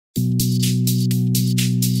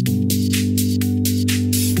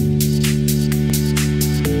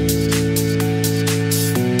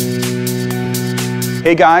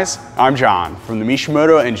Hey guys, I'm John from the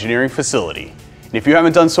Mishimoto Engineering Facility. And if you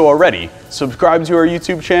haven't done so already, subscribe to our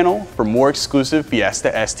YouTube channel for more exclusive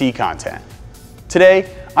Fiesta ST content.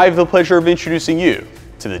 Today, I have the pleasure of introducing you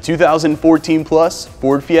to the 2014 Plus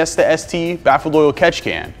Ford Fiesta ST Baffled Oil Catch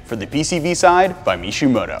Can for the PCV side by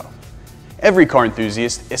Mishimoto. Every car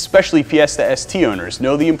enthusiast, especially Fiesta ST owners,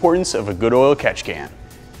 know the importance of a good oil catch can.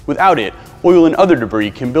 Without it, oil and other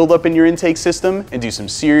debris can build up in your intake system and do some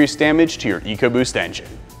serious damage to your EcoBoost engine.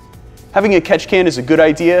 Having a catch can is a good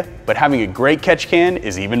idea, but having a great catch can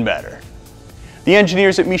is even better. The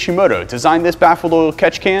engineers at Mishimoto designed this baffled oil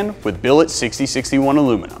catch can with Billet 6061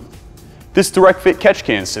 aluminum. This direct fit catch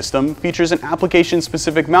can system features an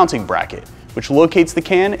application-specific mounting bracket, which locates the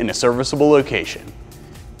can in a serviceable location.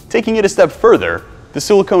 Taking it a step further, the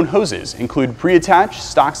silicone hoses include pre-attached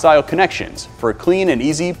stock-style connections for a clean and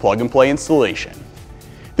easy plug-and-play installation.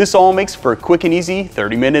 This all makes for a quick and easy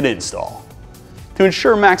 30-minute install. To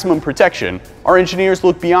ensure maximum protection, our engineers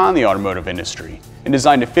looked beyond the automotive industry and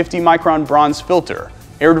designed a 50-micron bronze filter,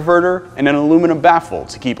 air diverter, and an aluminum baffle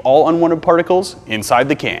to keep all unwanted particles inside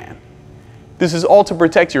the can. This is all to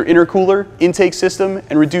protect your intercooler, intake system,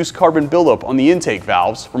 and reduce carbon buildup on the intake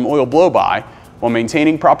valves from oil blow-by while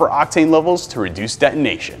maintaining proper octane levels to reduce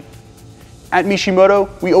detonation. At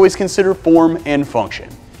Mishimoto, we always consider form and function,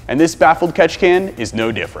 and this baffled catch can is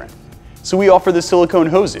no different. So we offer the silicone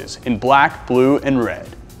hoses in black, blue, and red.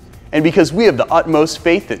 And because we have the utmost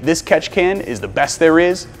faith that this catch can is the best there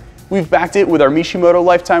is, we've backed it with our Mishimoto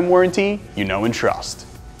lifetime warranty you know and trust.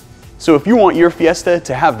 So if you want your Fiesta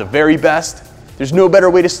to have the very best, there's no better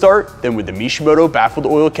way to start than with the Mishimoto Baffled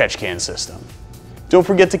Oil Catch Can system. Don't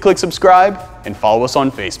forget to click subscribe and follow us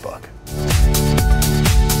on Facebook.